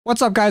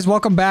What's up, guys?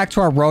 Welcome back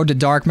to our Road to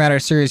Dark Matter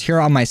series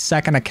here on my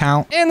second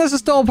account. And this is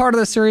still a part of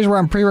the series where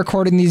I'm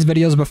pre-recording these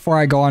videos before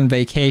I go on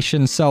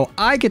vacation, so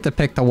I get to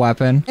pick the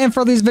weapon. And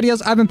for these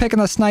videos, I've been picking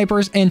the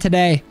snipers, and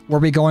today we'll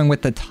be going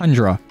with the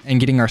Tundra and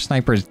getting our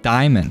sniper's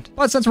diamond.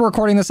 But since we're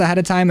recording this ahead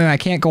of time and I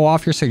can't go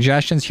off your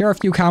suggestions, here are a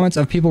few comments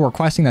of people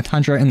requesting the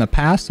Tundra in the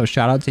past, so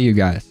shout out to you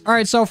guys. All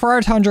right, so for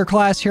our Tundra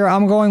class here,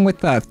 I'm going with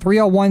the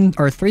 301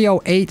 or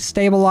 308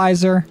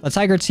 stabilizer, the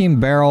Tiger Team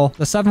barrel,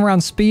 the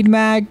 7-round speed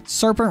mag,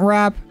 serpent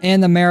wrap,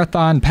 and the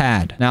marathon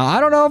pad. Now, I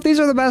don't know if these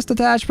are the best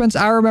attachments.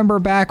 I remember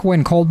back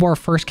when Cold War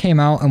first came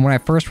out and when I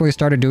first really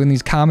started doing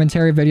these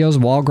commentary videos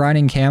while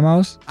grinding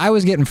camos, I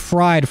was getting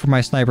fried for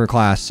my sniper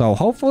class. So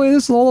hopefully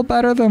this is a little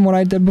better than what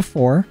I did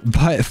before.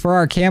 But for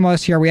our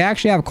camos here, we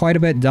actually have quite a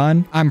bit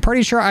done. I'm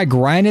pretty sure I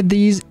grinded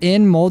these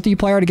in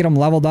multiplayer to get them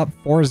leveled up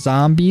for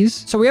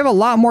zombies. So we have a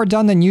lot more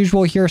done than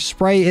usual here.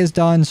 Spray is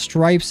done.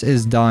 Stripes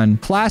is done.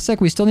 Classic,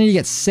 we still need to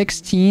get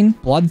 16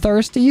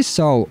 bloodthirsty.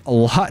 So a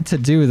lot to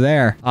do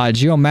there.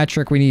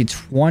 Geometric, we need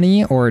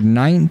 20 or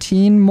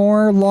 19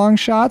 more long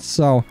shots,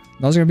 so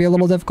those are gonna be a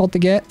little difficult to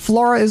get.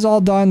 Flora is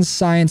all done,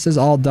 science is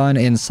all done,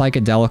 and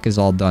psychedelic is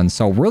all done.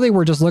 So really,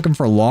 we're just looking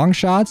for long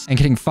shots and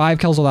getting 5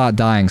 kills without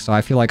dying. So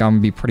I feel like I'm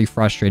gonna be pretty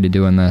frustrated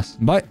doing this.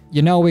 But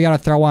you know, we gotta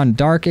throw on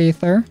Dark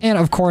Aether. And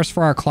of course,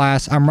 for our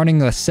class, I'm running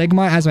the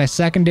Sigma as my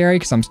secondary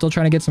because I'm still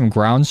trying to get some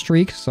ground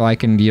streaks so I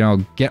can, you know,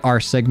 get our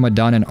Sigma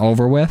done and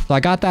over with. So I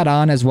got that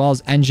on as well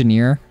as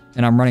Engineer.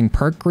 And I'm running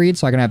Perk Greed,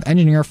 so I can have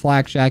Engineer,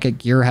 Flak Jacket,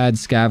 Gearhead,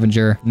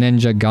 Scavenger,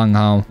 Ninja, Gung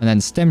Ho, and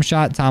then Stim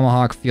Shot,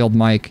 Tomahawk, Field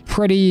Mic.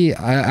 Pretty,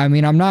 I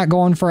mean, I'm not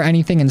going for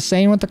anything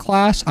insane with the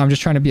class. I'm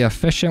just trying to be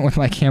efficient with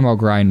my camo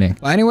grinding.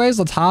 But anyways,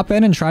 let's hop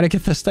in and try to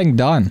get this thing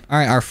done. All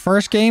right, our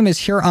first game is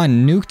here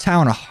on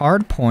Nuketown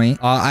Hardpoint.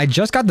 I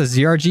just got the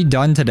ZRG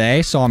done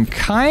today, so I'm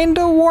kind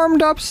of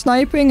warmed up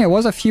sniping. It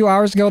was a few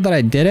hours ago that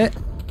I did it.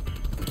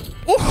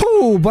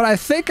 Ooh, but I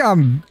think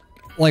I'm,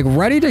 like,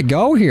 ready to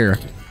go here.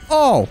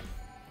 Oh!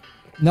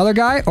 Another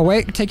guy. Oh,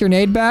 wait. Take your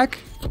nade back.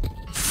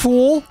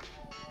 Fool.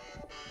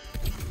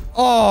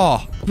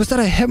 Oh, was that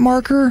a hit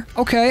marker?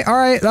 Okay. All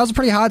right. That was a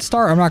pretty hot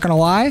start. I'm not going to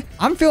lie.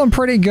 I'm feeling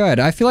pretty good.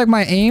 I feel like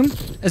my aim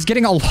is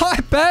getting a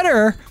lot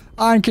better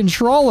on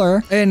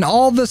controller. And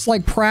all this,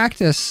 like,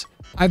 practice,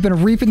 I've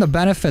been reaping the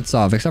benefits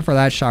of, except for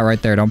that shot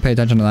right there. Don't pay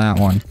attention to that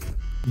one.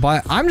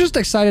 But I'm just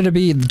excited to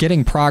be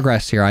getting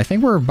progress here. I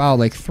think we're about,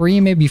 like,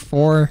 3, maybe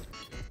 4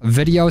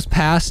 videos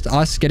past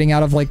us getting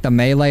out of, like, the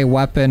melee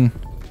weapon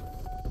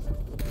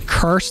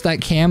curse that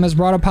Cam has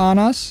brought upon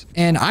us,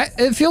 and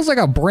it feels like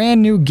a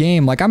brand new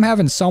game. Like, I'm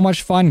having so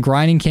much fun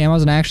grinding camos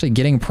and actually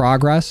getting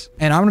progress,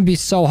 and I'm gonna be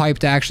so hyped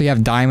to actually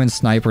have diamond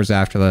snipers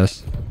after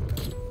this.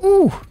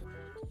 Ooh.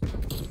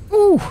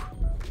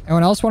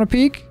 Anyone else want to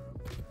peek?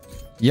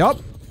 Yup.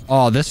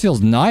 Oh, this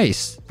feels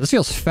nice. This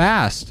feels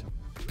fast.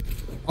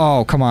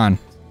 Oh, come on.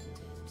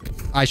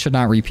 I should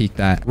not re-peek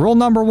that. Rule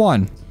number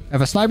 1: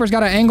 if a sniper's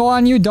got an angle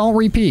on you, don't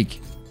re-peek.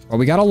 Well,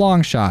 we got a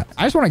long shot.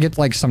 I just want to get,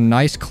 like, some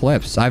nice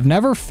clips. I've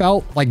never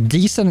felt, like,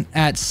 decent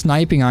at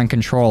sniping on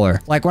controller.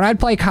 Like, when I'd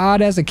play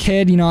COD as a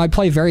kid, you know, I'd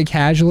play very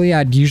casually.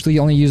 I'd usually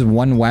only use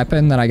one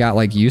weapon that I got,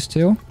 like, used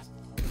to.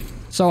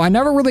 So I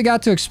never really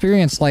got to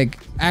experience, like,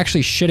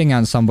 actually shitting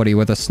on somebody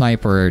with a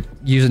sniper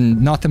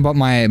using nothing but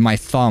my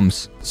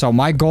thumbs. So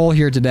my goal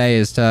here today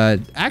is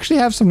to actually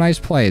have some nice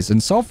plays.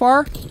 And so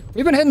far,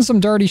 we've been hitting some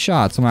dirty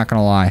shots, I'm not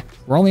gonna lie.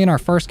 We're only in our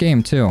first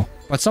game, too.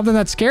 But something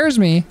that scares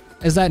me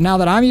is that now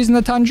that I'm using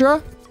the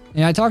Tundra,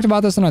 and I talked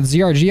about this in a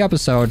ZRG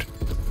episode,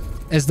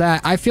 is that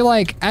I feel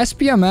like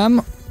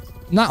SBMM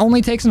not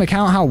only takes into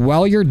account how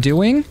well you're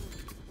doing,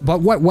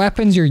 but what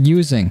weapons you're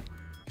using.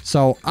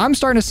 So I'm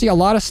starting to see a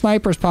lot of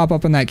snipers pop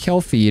up in that kill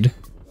feed,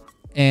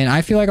 and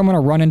I feel like I'm going to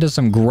run into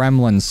some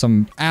gremlins,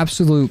 some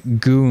absolute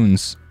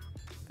goons,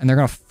 and they're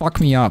going to fuck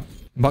me up.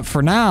 But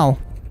for now,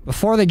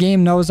 before the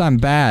game knows I'm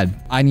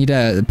bad, I need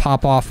to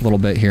pop off a little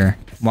bit here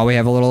while we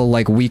have a little,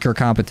 like, weaker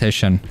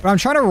competition. But I'm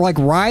trying to, like,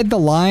 ride the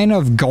line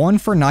of going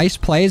for nice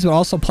plays, but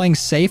also playing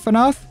safe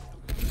enough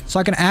so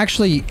I can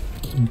actually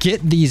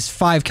get these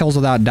 5 kills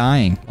without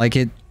dying. Like,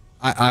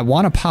 I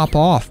want to pop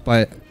off,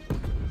 but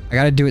I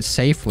got to do it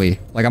safely.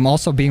 Like, I'm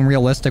also being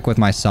realistic with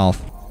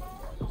myself.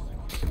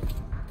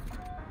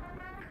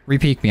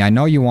 Re-peek me. I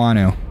know you want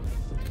to.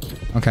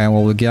 Okay,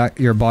 well, we'll get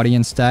your buddy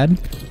instead.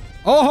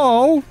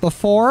 Oh, the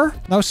 4.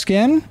 No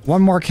skin.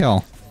 1 more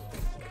kill.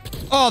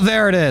 Oh,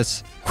 there it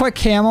is. Quick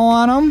camo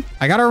on him.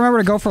 I gotta remember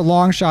to go for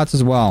long shots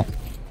as well.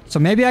 So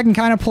maybe I can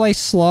kind of play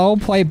slow,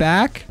 play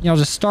back. You know,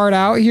 just start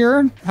out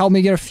here. Help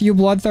me get a few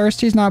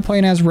bloodthirsties, not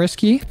playing as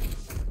risky.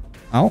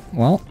 Oh,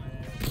 well.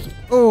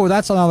 Oh,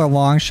 that's another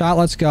long shot.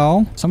 Let's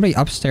go. Somebody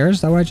upstairs?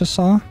 Is that what I just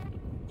saw?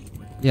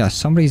 Yeah,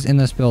 somebody's in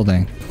this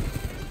building.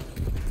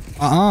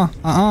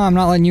 I'm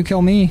not letting you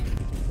kill me.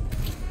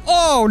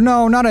 Oh,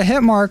 no, not a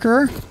hit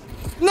marker.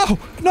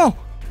 No.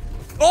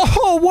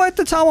 Oh, what?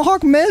 The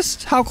Tomahawk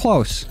missed? How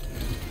close?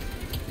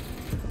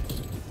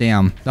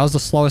 Damn, that was the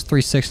slowest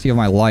 360 of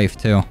my life,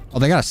 too. Oh,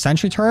 they got a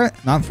sentry turret?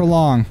 Not for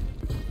long.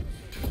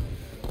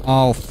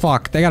 Oh,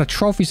 fuck. They got a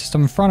trophy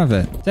system in front of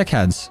it.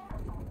 Dickheads.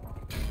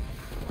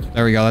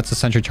 There we go. That's the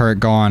sentry turret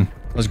gone.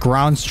 Those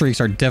ground streaks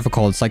are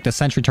difficult. It's like the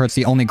sentry turret's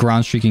the only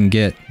ground streak you can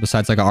get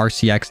besides like a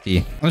RCXD.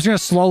 I'm just going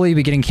to slowly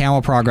be getting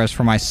camo progress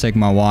for my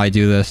Sigma while I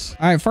do this.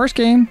 All right, first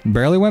game.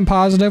 Barely went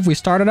positive. We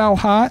started out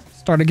hot.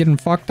 Started getting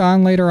fucked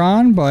on later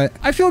on, but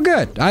I feel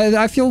good.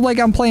 I feel like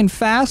I'm playing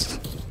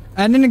fast.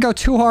 I didn't go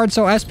too hard,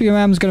 so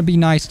SBMM is going to be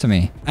nice to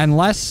me.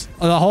 Unless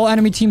the whole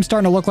enemy team's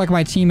starting to look like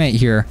my teammate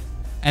here.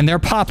 And they're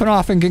popping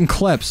off and getting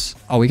clips.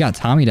 Oh, we got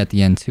Tommied at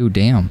the end too.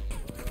 Damn.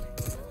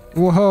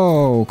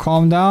 Whoa.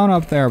 Calm down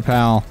up there,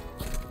 pal.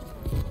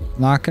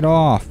 Knock it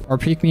off. Or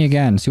peek me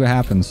again. See what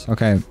happens.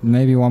 Okay,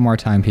 maybe one more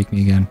time peek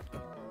me again.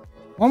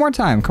 One more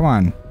time. Come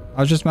on.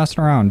 I was just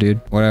messing around, dude.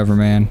 Whatever,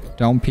 man.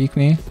 Don't peek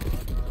me.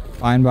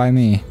 Fine by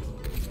me.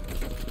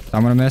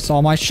 I'm gonna miss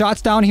all my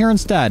shots down here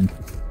instead.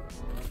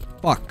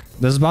 Fuck.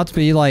 This is about to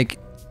be like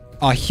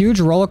a huge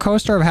roller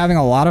coaster of having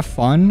a lot of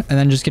fun and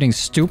then just getting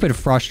stupid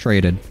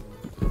frustrated.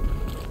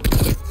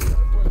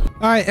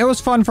 Alright, it was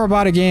fun for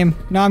about a game.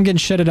 Now I'm getting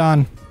shitted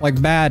on. Like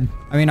bad.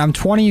 I mean, I'm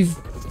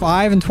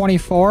 25 and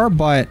 24,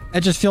 but it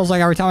just feels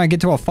like every time I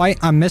get to a fight,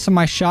 I'm missing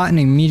my shot and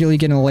immediately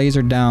getting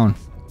lasered down.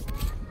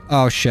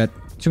 Oh shit.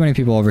 Too many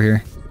people over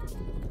here.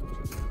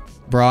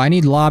 Bro, I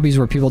need lobbies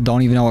where people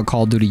don't even know what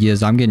Call of Duty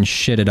is. I'm getting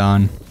shitted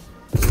on.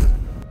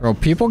 Bro,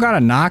 people gotta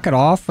knock it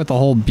off with the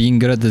whole being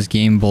good at this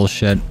game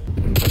bullshit.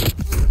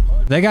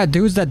 They got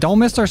dudes that don't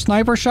miss their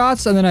sniper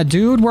shots, and then a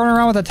dude running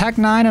around with a Tech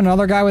 9 and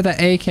another guy with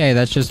an AK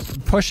that's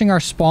just pushing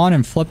our spawn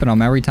and flipping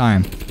them every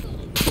time.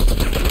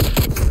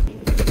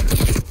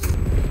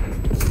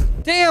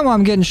 Damn,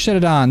 I'm getting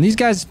shitted on. These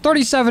guys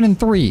 37 and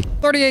 3,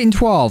 38 and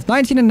 12,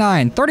 19 and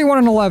 9, 31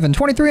 and 11,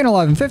 23 and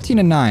 11, 15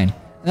 and 9.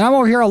 And I'm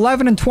over here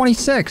 11 and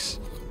 26.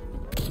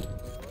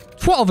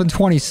 12 and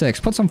 26.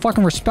 Put some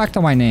fucking respect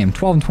on my name.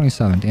 12 and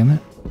 27, damn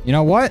it. You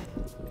know what?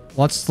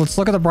 Let's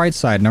look at the bright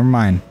side. Never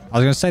mind. I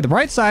was gonna say the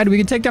bright side, we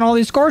can take down all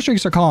these score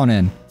streaks they're calling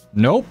in.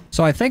 Nope.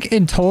 So I think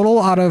in total,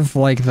 out of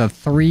like the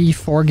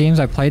 3-4 games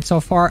I played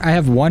so far, I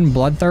have 1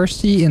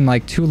 bloodthirsty and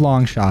like 2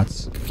 long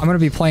shots. I'm gonna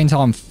be playing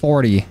till I'm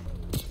 40.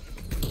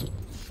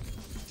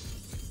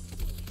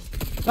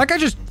 That guy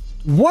just...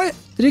 What?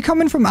 Did he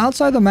come in from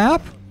outside the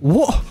map?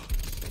 Whoa.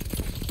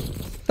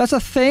 That's a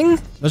thing?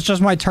 That's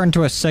just my turn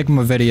to a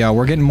Sigma video.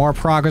 We're getting more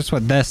progress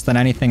with this than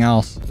anything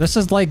else. This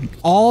is like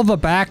all the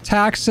back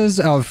taxes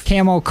of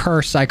camo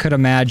curse I could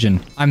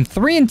imagine. I'm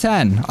 3 and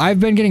 10.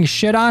 I've been getting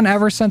shit on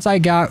ever since I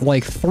got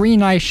like 3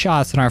 nice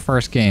shots in our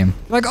first game.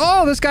 Like,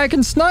 oh, this guy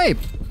can snipe.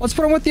 Let's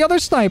put him with the other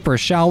snipers,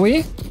 shall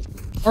we?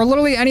 Or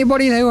literally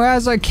anybody who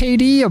has a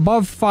KD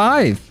above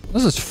 5.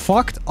 This is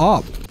fucked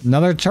up.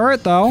 Another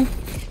turret though.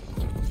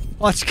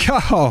 Let's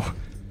go.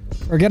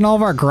 We're getting all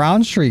of our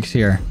ground streaks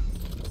here.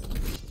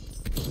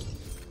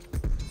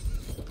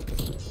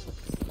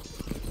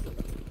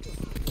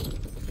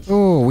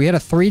 Ooh, we had a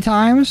 3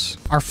 times.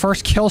 Our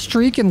first kill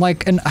streak in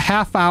like a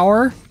half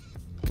hour.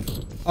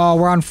 Oh,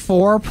 we're on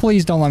 4.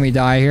 Please don't let me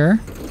die here.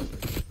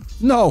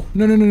 No,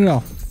 no, no, no,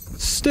 no.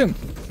 Stim.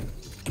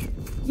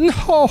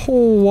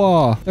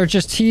 No. They're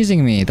just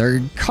teasing me. They're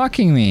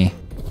cucking me.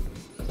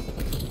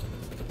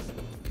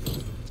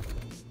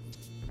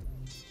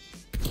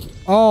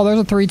 Oh, there's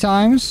a 3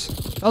 times.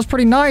 That was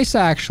pretty nice,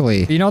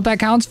 actually. You know what that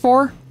counts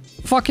for?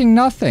 Fucking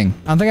nothing.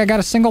 I don't think I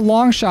got a single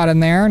long shot in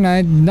there,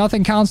 and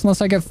nothing counts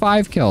unless I get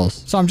 5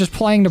 kills. So I'm just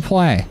playing to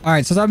play. All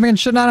right, since I've been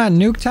shitting on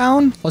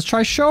Nuketown, let's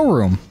try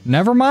Showroom.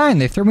 Never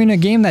mind, they threw me in a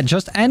game that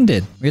just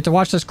ended. We get to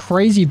watch this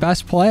crazy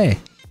best play.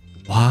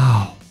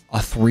 Wow,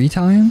 a 3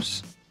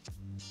 times?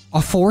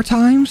 A 4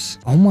 times?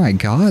 Oh my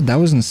god, that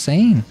was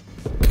insane.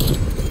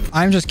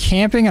 I'm just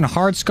camping and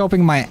hard scoping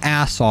my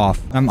ass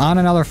off. I'm on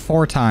another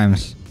 4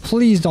 times.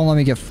 Please don't let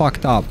me get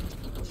fucked up.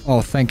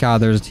 Oh, thank god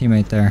there's a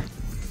teammate there.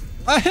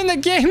 And the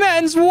game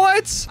ends.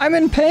 What? I'm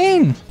in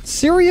pain.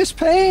 Serious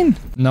pain.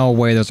 No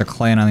way there's a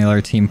clan on the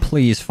other team.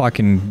 Please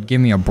fucking give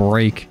me a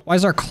break. Why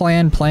is our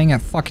clan playing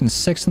at fucking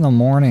 6 in the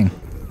morning?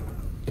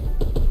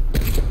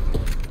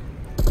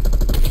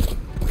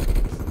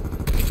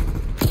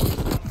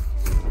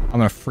 I'm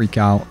gonna freak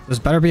out. This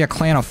better be a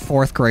clan of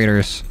 4th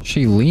graders.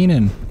 She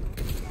leaning.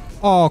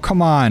 Oh,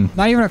 come on.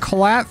 Not even a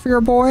collat for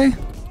your boy?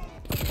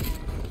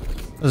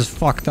 This is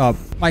fucked up.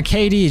 My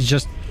KD is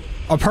just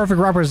a perfect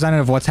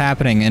representative of what's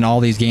happening in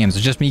all these games.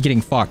 It's just me getting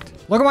fucked.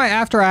 Look at my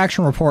after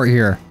action report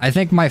here. I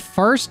think my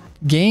first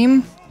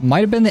game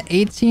might have been the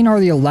 18 or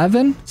the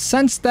 11.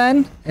 Since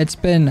then, it's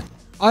been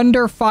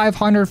under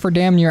 500 for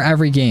damn near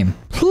every game.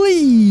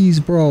 Please,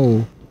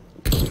 bro.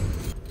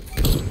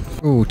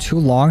 Ooh, 2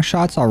 long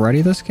shots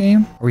already this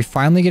game? Are we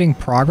finally getting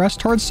progress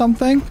towards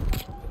something?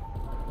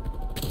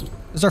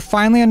 Is there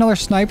finally another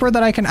sniper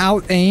that I can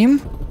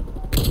out-aim?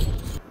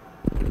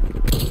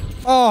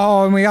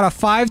 Oh, and we got a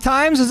 5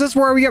 times? Is this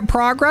where we get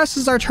progress?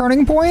 Is our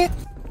turning point?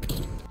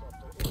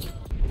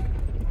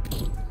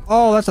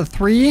 Oh, that's a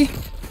 3?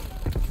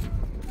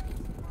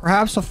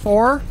 Perhaps a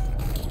 4?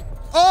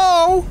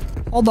 Oh!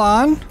 Hold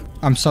on.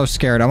 I'm so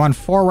scared. I'm on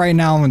 4 right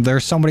now and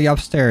there's somebody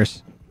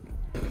upstairs.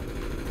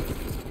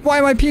 Why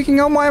am I peeking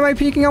him? Why am I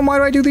peeking him? Why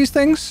do I do these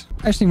things?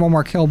 I just need one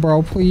more kill,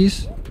 bro,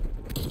 please.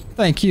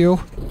 Thank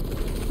you.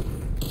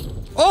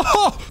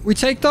 Oh, we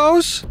take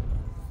those.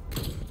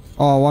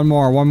 Oh, one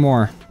more, one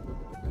more.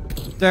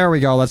 There we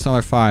go. That's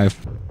another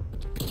 5.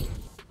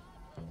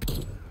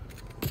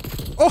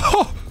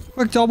 Oh,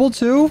 quick double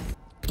too.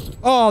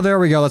 Oh, there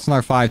we go. That's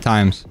another 5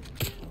 times.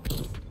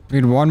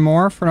 Need one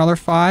more for another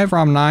 5. We're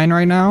on 9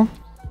 right now.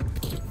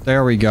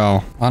 There we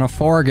go. On a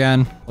 4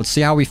 again. Let's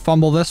see how we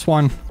fumble this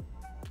one.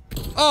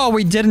 Oh,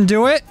 we didn't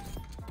do it.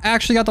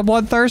 Actually got the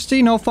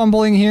bloodthirsty. No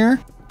fumbling here.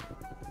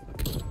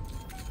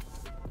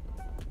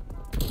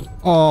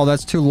 Oh,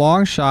 that's 2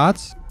 long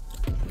shots.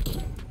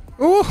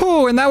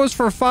 Ooh, and that was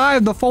for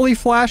 5. The fully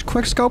flash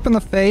quick scope in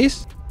the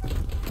face.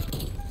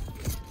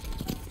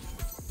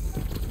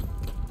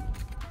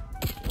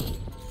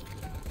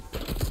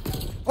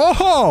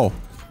 Oh!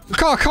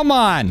 Oh, come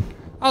on.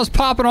 I was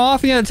popping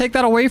off. You had to take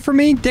that away from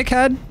me,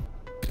 dickhead.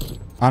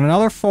 On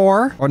another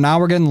 4. Well, now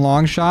we're getting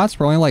long shots.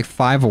 We're only like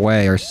 5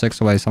 away or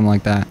 6 away, something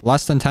like that.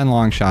 Less than 10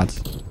 long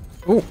shots.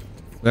 Ooh,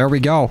 there we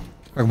go.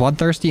 A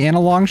bloodthirsty and a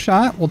long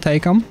shot. We'll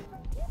take them.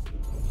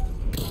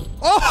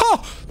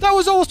 Oh, that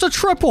was almost a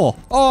triple.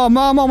 Oh,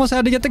 mom almost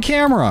had to get the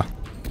camera.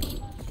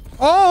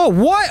 Oh,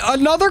 what?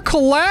 Another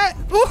collat?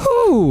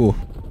 Ooh.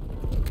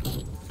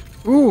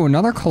 Ooh,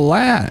 another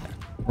collat.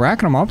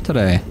 Racking them up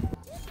today.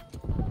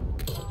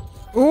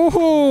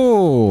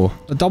 Ooh,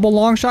 a double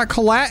long shot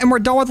collat, and we're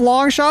done with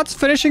long shots,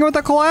 finishing with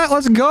the collat.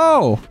 Let's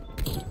go.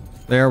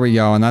 There we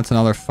go, and that's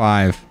another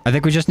 5. I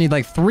think we just need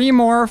like 3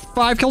 more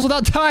 5 kills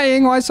without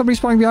dying. Why is somebody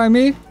spawning behind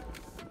me? And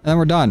then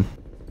we're done.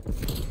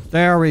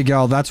 There we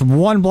go. That's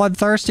 1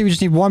 bloodthirsty. We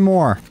just need 1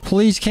 more.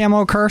 Please,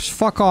 camo curse,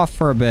 fuck off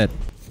for a bit.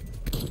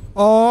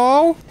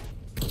 Oh,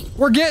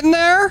 we're getting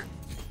there.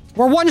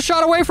 We're 1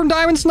 shot away from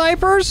diamond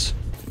snipers.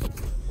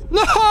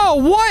 No,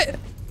 what?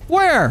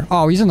 Where?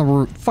 Oh, he's in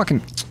the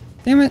fucking...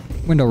 Damn it.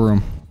 Window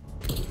room.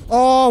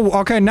 Oh,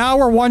 okay. Now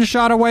we're 1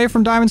 shot away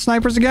from diamond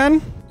snipers again.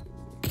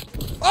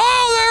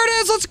 Oh, there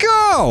it is. Let's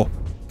go.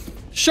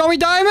 Show me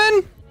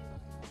diamond.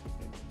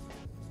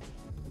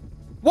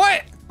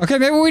 What? Okay,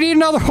 maybe we need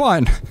another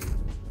one.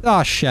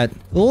 Oh, shit.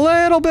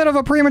 Little bit of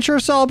a premature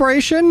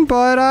celebration,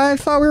 but I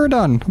thought we were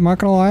done. I'm not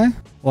gonna lie.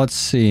 Let's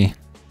see.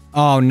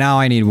 Oh, now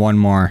I need 1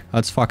 more.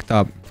 That's fucked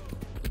up.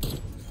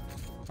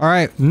 All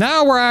right.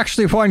 Now we're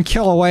actually 1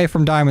 kill away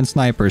from diamond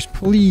snipers.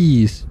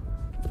 Please.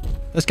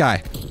 This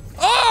guy.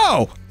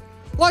 Oh!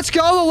 Let's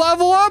go. The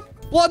level up.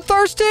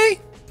 Bloodthirsty.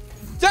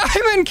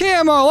 Diamond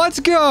camo. Let's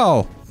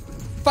go.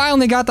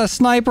 Finally got the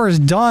snipers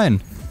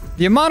done.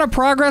 The amount of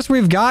progress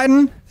we've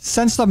gotten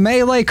since the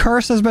melee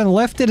curse has been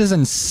lifted is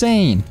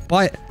insane.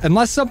 But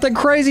unless something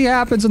crazy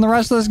happens in the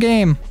rest of this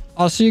game,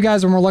 I'll see you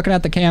guys when we're looking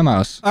at the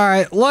camos. All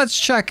right, let's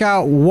check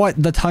out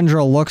what the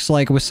Tundra looks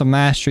like with some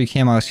mastery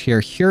camos here.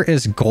 Here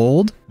is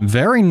gold.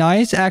 Very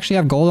nice. Actually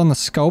have gold on the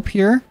scope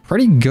here.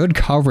 Pretty good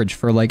coverage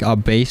for like a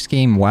base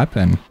game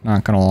weapon.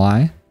 Not gonna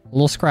lie.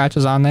 Little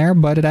scratches on there,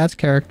 but it adds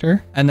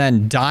character. And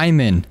then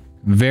diamond.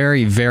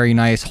 Very, very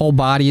nice. Whole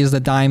body is the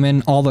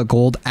diamond. All the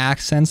gold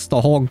accents.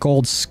 The whole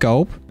gold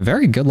scope.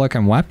 Very good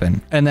looking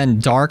weapon. And then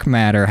dark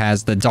matter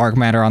has the dark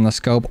matter on the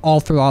scope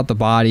all throughout the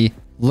body.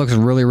 Looks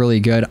really, really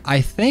good. I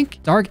think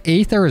Dark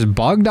Aether is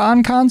bugged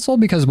on console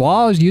because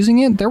while I was using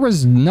it, there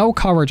was no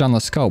coverage on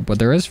the scope, but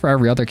there is for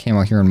every other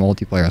camo here in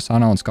multiplayer, so I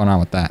don't know what's going on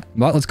with that.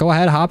 But let's go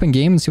ahead, hop in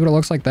game, and see what it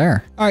looks like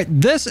there. All right,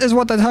 this is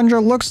what the Tundra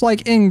looks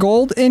like in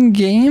gold in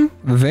game.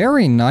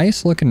 Very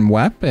nice looking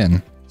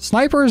weapon.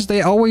 Snipers,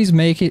 they always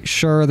make it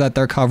sure that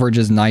their coverage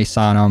is nice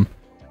on them.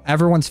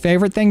 Everyone's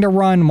favorite thing to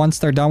run once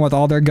they're done with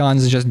all their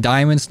guns is just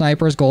diamond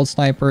snipers, gold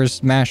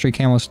snipers, mastery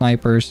camo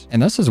snipers. And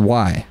this is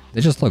why.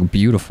 They just look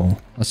beautiful.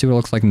 Let's see what it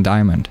looks like in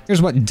diamond.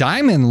 Here's what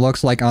diamond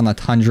looks like on the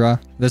Tundra.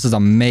 This is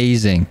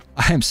amazing.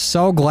 I am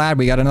so glad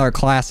we got another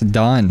class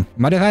done.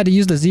 Might have had to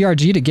use the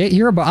ZRG to get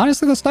here, but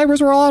honestly, the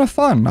snipers were a lot of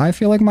fun. I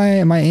feel like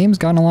my aim's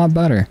gotten a lot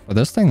better. But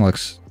this thing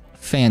looks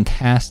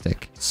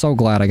fantastic. So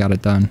glad I got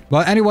it done.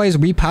 But anyways,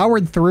 we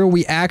powered through.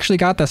 We actually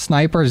got the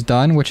snipers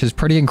done, which is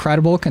pretty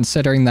incredible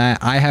considering that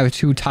I have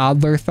 2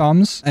 toddler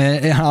thumbs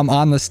and I'm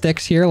on the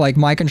sticks here. Like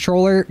my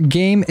controller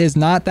game is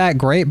not that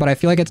great, but I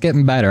feel like it's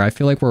getting better. I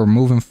feel like we're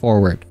moving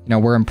forward. You know,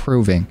 we're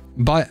improving.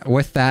 But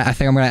with that, I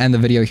think I'm going to end the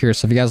video here.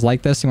 So if you guys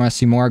like this, you want to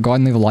see more, go ahead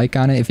and leave a like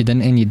on it. If you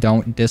didn't and you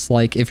don't,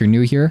 dislike. If you're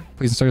new here,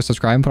 please consider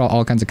subscribing and put out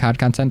all kinds of COD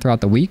content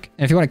throughout the week.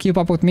 And if you want to keep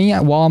up with me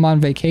while I'm on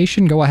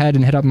vacation, go ahead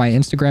and hit up my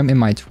Instagram and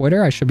my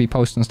Twitter. I should be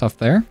posting stuff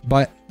there.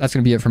 But that's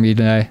going to be it for me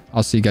today.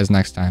 I'll see you guys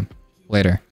next time. Later.